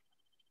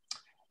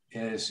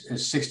is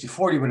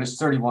 60-40, but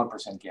it's 31%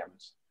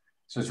 gammons.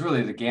 So it's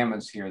really the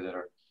gammons here that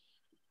are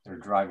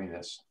driving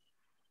this.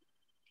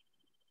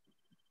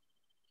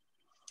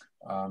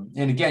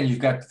 And again, you've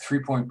got the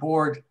 3-point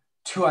board,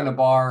 2 on the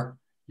bar,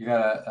 you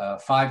got a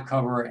 5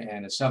 cover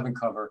and a 7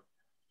 cover,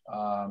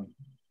 and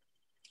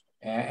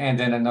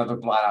then another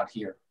blot out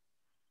here.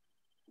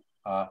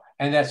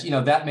 And that's,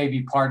 that may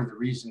be part of the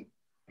reason,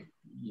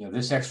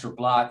 this extra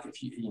blot,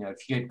 if you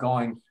get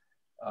going,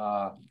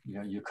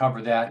 you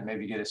cover that and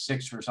maybe get a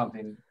 6 or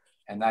something,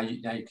 and now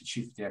you can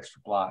shoot the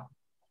extra blot.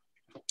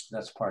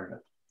 That's part of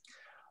it.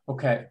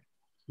 Okay,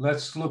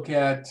 let's look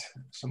at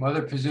some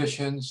other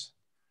positions.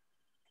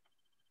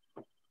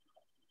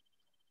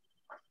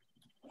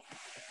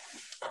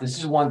 This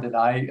is one that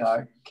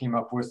I came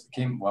up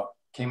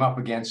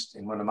against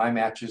in one of my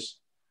matches,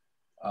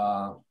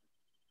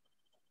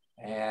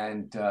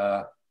 and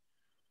I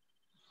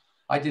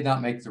did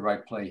not make the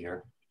right play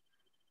here.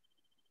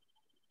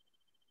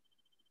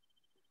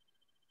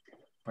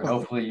 But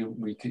hopefully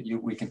we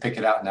can pick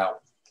it out now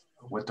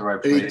with the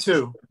right play.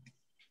 8-2.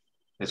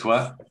 It's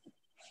what?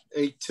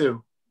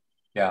 8-2.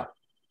 Yeah,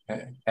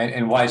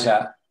 and why is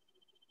that?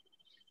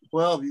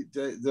 Well,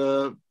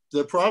 the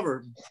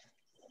proverb,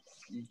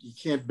 you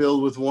can't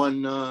build with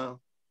one.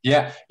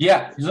 Yeah.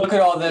 Look at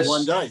all this.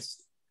 One dice.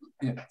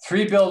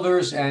 3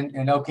 builders,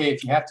 and okay,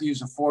 if you have to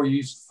use a 4, you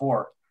use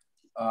 4.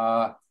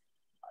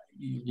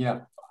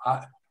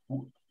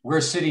 We're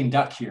a sitting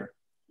duck here,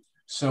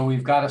 so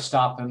we've got to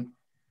stop him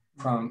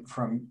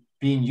from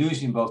being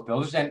using both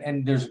builders,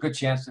 and there's a good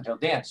chance that he'll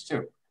dance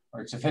too, or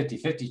it's a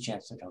 50-50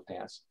 chance that he'll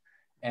dance.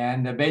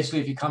 And basically,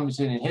 if he comes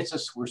in and hits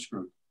us, we're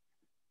screwed.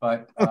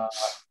 But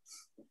there's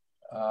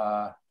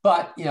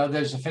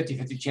a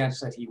 50-50 chance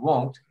that he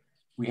won't.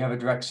 We have a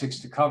direct 6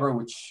 to cover,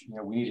 which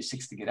we need a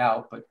 6 to get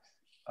out, but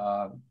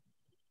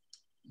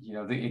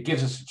it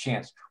gives us a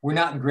chance. We're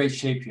not in great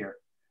shape here.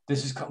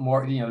 This is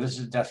more, this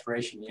is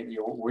desperation.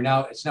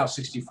 It's now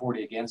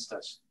 60-40 against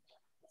us,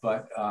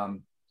 but.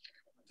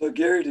 So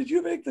Gary, did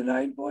you make the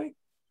 9 point?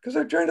 Because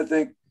I'm trying to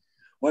think,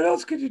 what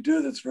else could you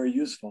do that's very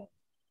useful?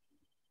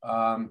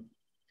 I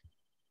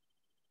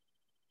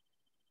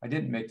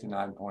didn't make the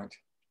 9 point.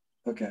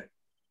 Okay.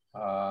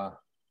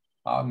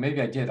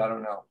 Maybe I did. I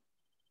don't know.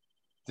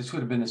 This would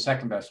have been the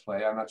second best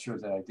play. I'm not sure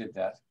that I did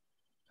that.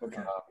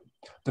 Okay.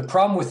 The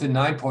problem with the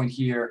 9 point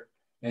here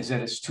is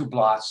that it's 2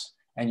 blots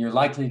and you're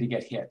likely to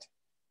get hit.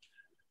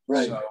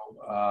 Right. So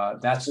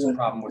that's the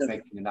problem with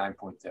making the 9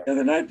 point there. Yeah,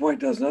 the 9 point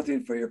does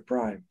nothing for your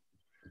prime.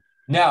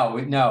 No,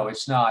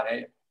 it's not.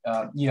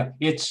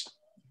 It's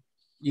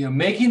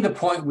making the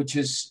point, which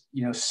is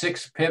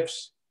 6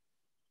 pips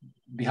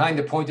behind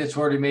the point that's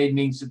already made,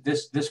 means that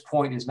this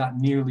point is not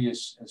nearly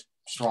as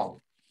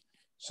strong,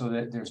 so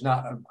that there's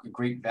not a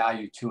great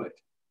value to it.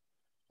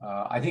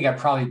 I think I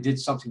probably did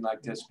something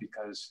like this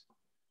because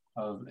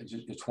of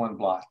it's 1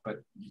 blot,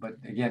 but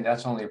again,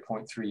 that's only a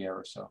 0.3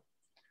 error. So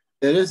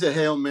it is a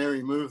Hail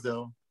Mary move,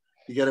 though.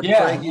 You got to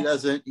pray he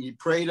doesn't. You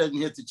pray he doesn't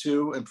hit the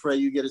 2, and pray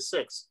you get a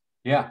 6.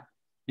 Yeah,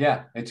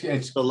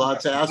 it's a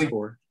lot to ask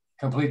for.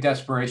 complete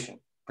desperation,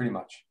 pretty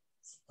much.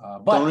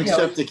 But don't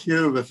accept the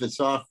cube if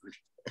it's offered.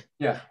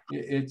 Yeah,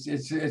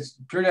 it's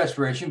pure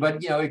desperation,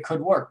 but it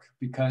could work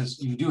because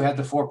you do have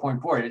the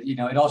 4-point board.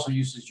 It also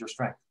uses your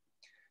strength.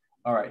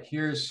 All right,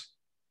 here's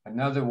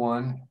another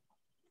one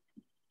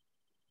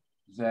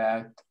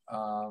that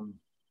I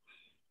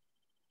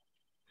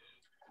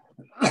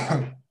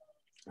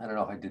don't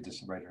know if I did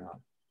this right or not.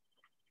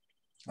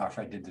 Or if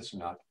I did this or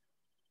not.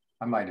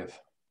 I might have.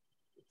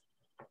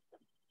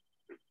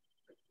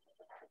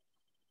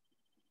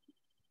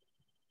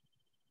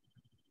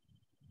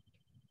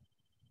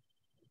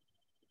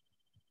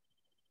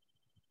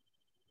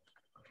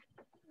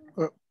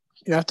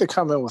 You have to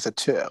come in with a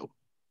 2.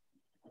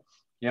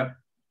 Yep.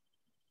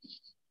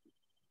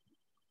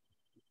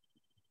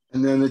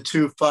 And then the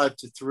 2, 5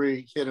 to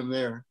 3, hit him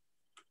there.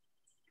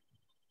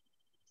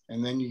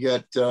 And then you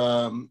get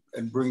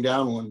and bring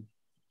down one,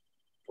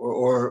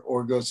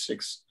 or go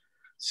 6,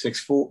 6,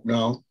 4.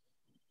 No,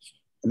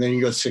 and then you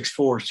go 6,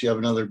 4. So you have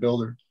another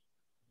builder.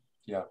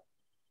 Yeah.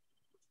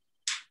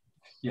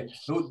 Yeah.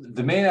 So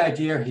the main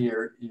idea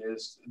here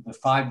is the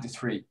 5 to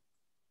 3.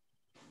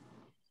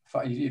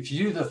 If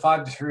you do the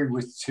 5 to 3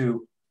 with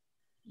 2,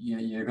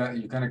 you're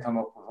going to come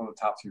up with one of the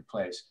top 3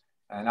 plays.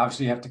 And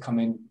obviously you have to come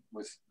in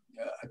with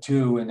a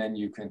 2, and then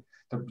you can.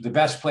 The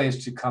best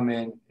plays to come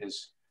in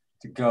is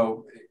to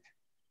go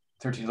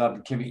 13,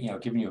 11,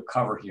 giving you a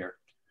cover here.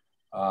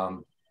 I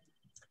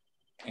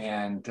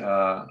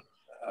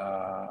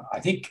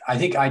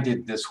think I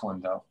did this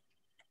one though.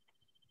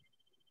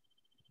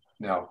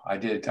 No, I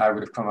did. I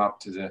would have come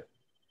up to the.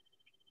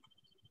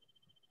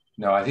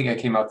 No, I think I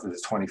came up to the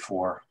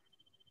 24,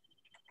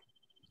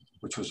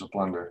 which was a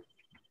blunder,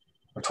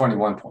 or 20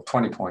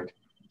 point.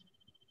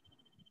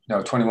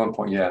 No, 21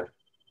 point. Yeah,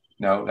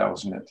 no, that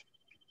wasn't it.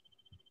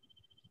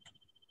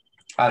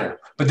 I don't know.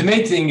 But the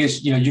main thing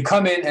is, you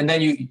come in and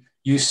then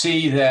you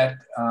see that.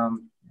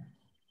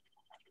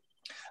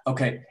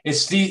 Okay,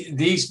 it's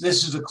these.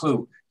 This is the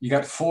clue. You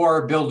got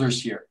 4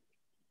 builders here,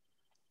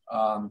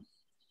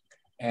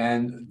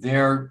 and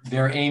they're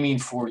aiming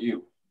for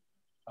you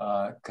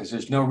because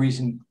there's no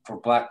reason for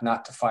Black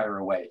not to fire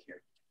away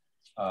here.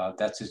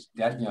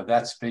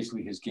 That's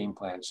basically his game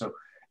plan. So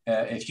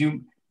if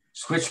you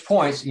switch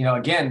points,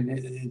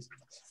 again,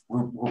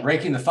 we're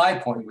breaking the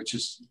 5 point, which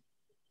is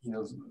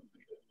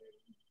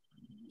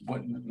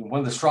one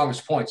of the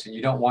strongest points, and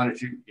you don't want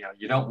to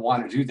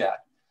do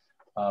that.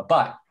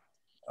 But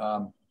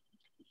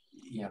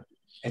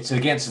it's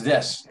against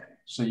this,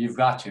 so you've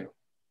got to.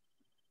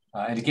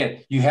 And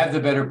again, you have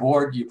the better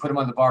board. You put them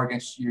on the bar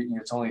against you.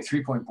 It's only a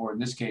 3-point board in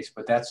this case,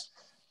 but that's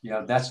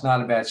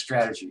not a bad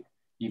strategy,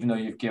 even though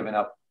you've given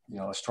up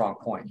a strong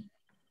point.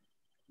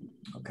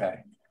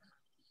 Okay,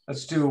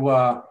 let's do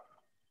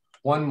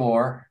one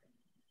more.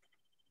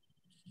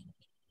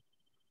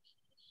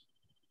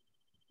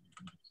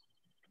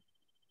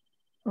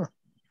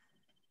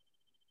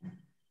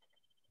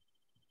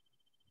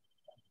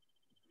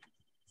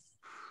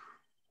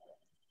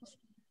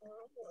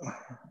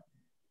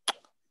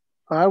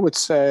 I would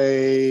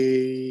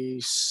say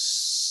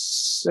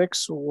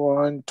 6,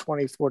 1,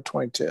 24,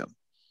 22.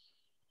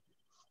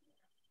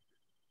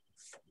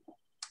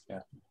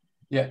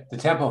 Yeah, the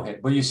tempo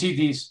hit. Well, you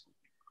see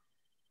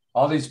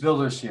all these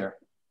builders here.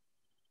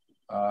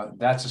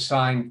 That's a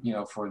sign,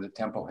 for the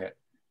tempo hit,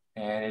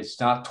 and it's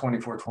not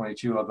 24,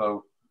 22.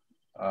 Although,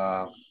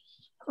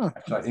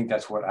 actually, I think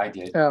that's what I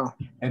did. Yeah.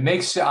 It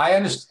makes I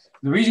understand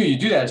the reason you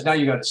do that is now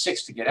you got a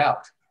 6 to get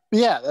out.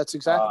 Yeah, that's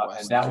exactly.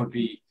 And that would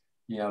be.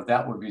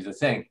 That would be the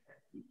thing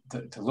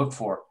to look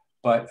for.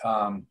 But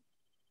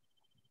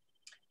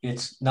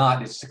it's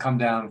not. It's to come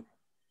down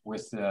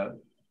with the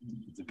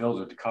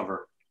builder to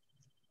cover.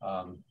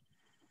 I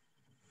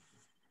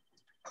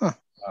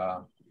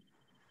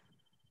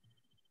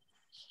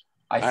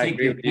think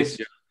agree with you,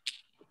 John.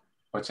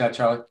 What's that,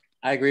 Charlie?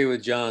 I agree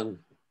with John.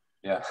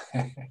 Yeah.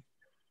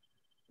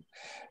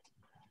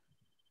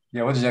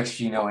 Yeah. What does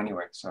XG know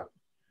anyway? So.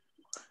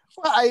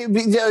 Well, I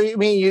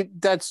mean,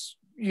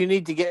 you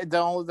need to get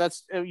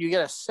that's you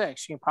get a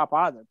 6, you can pop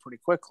out of there pretty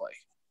quickly.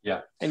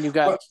 Yeah. And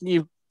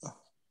you.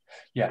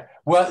 Yeah.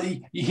 Well,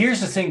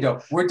 here's the thing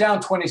though. We're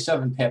down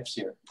 27 pips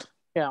here.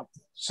 Yeah.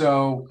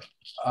 So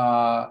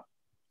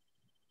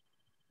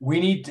we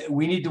need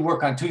to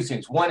work on 2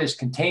 things. One is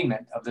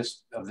containment of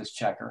this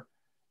checker,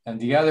 and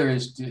the other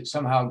is to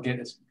somehow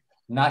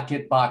not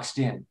get boxed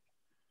in.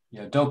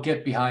 Don't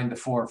get behind the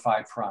 4 or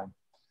 5 prime,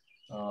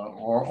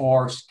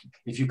 or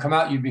if you come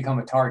out, you become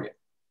a target.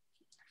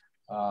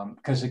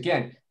 Because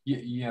again,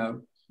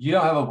 you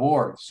don't have a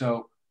board.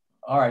 So,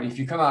 all right, if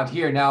you come out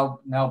here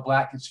now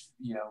Black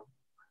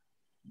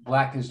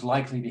is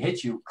likely to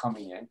hit you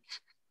coming in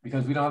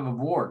because we don't have a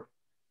board.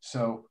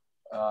 So,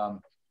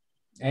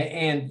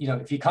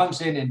 if he comes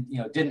in and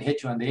didn't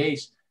hit you on the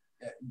ace,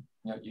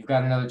 you've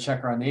got another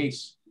checker on the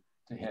ace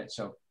to hit.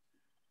 So,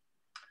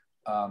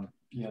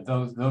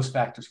 those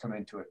factors come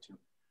into it too.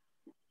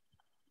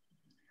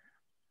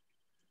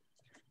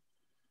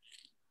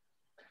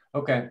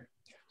 Okay.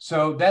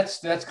 So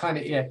that's kind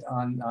of it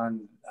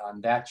on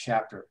that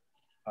chapter.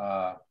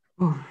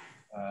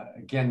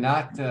 Again,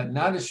 not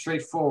as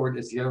straightforward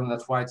as the other one.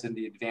 That's why it's in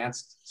the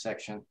advanced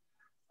section.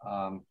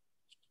 And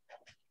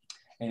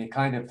it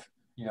kind of,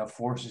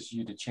 forces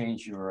you to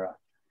change your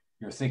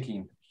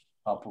thinking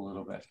up a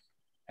little bit.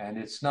 And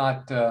it's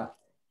not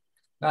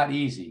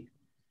easy.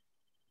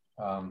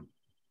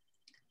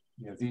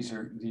 These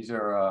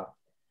are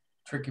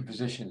tricky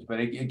positions, but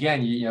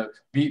again,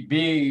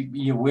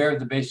 be aware of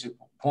the basic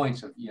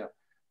points of,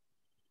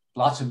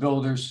 lots of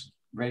builders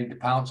ready to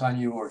pounce on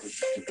you or to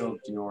build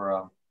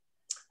your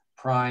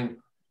prime,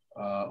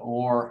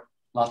 or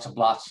lots of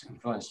blots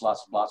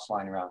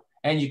lying around,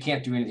 and you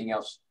can't do anything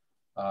else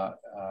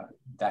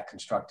that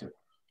constructive.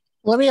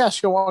 Let me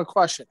ask you one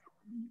question.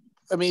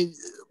 I mean,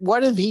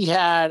 what if he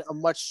had a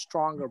much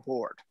stronger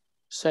board,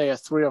 say a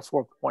 3 or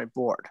 4 point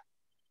board?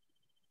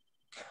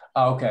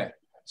 Okay,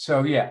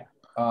 so yeah.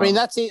 I mean,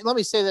 let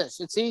me say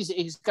this. It's easy.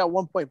 He's got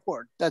 1 point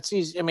board. That's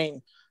easy. I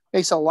mean,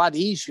 makes it a lot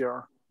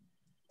easier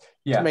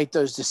to make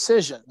those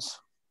decisions.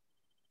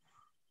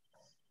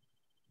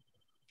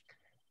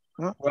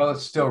 Huh? Well,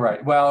 it's still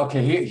right. Well,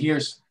 okay,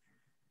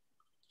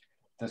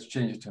 let's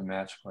change it to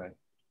match play.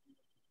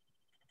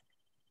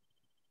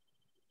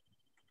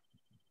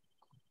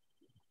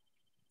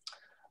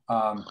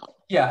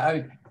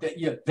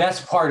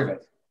 That's part of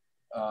it.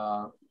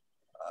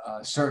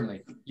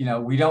 Certainly,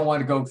 we don't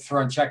want to go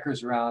throwing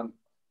checkers around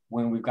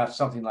when we've got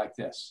something like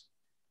this.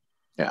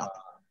 Yeah.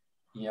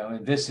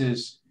 And this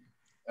is,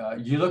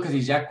 you look at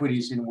these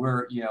equities and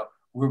we're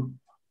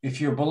if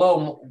you're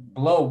below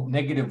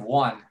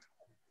 -1,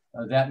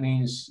 that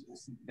means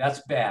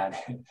that's bad.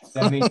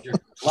 That means you're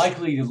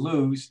likely to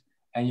lose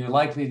and you're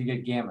likely to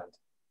get gammoned.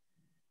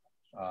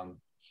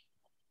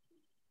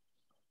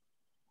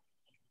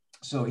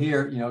 So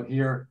here,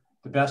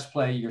 the best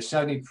play, you're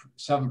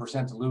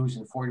 77% to lose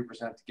and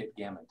 40% to get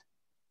gammoned.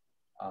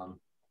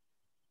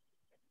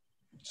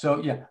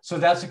 So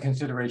that's a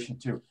consideration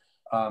too.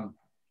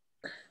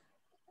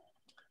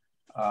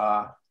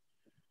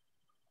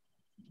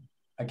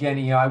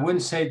 Again, I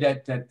wouldn't say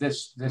that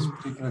this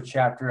particular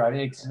chapter, I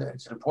think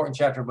it's an important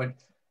chapter, but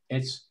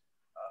it's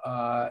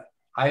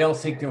I don't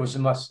think there was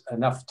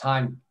enough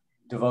time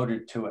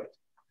devoted to it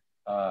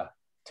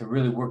to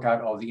really work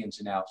out all the ins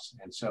and outs.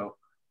 And so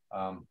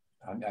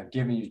I've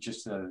given you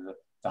just the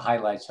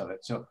highlights of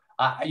it. So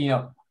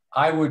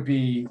I would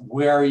be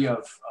wary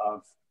of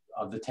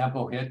the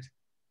tempo hit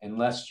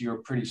unless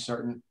you're pretty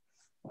certain.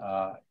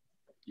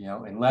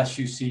 Unless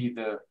you see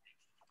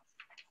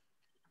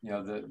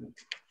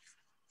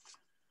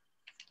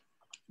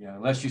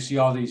unless you see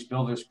all these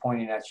builders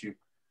pointing at you,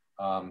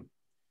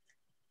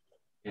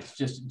 it's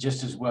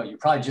just as well. You're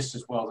probably just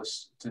as well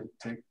to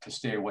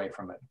stay away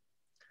from it.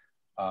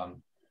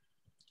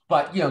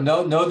 But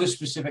know the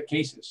specific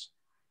cases.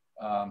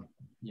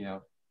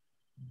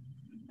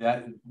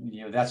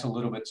 That's a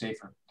little bit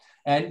safer,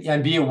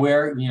 and be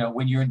aware.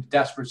 When you're in a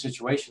desperate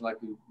situation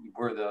like we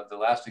were the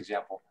last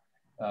example,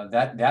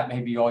 that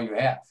may be all you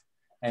have.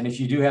 And if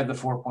you do have the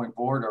 4 point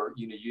board, or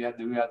you have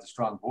the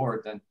strong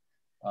board, then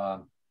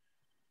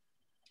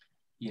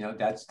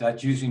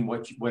that's using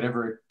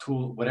whatever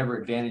tool, whatever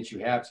advantage you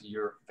have to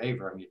your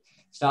favor. I mean,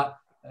 it's not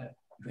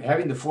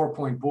having the 4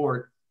 point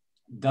board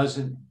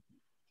doesn't,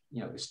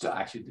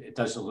 it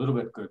does a little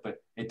bit good,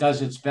 but it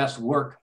does its best work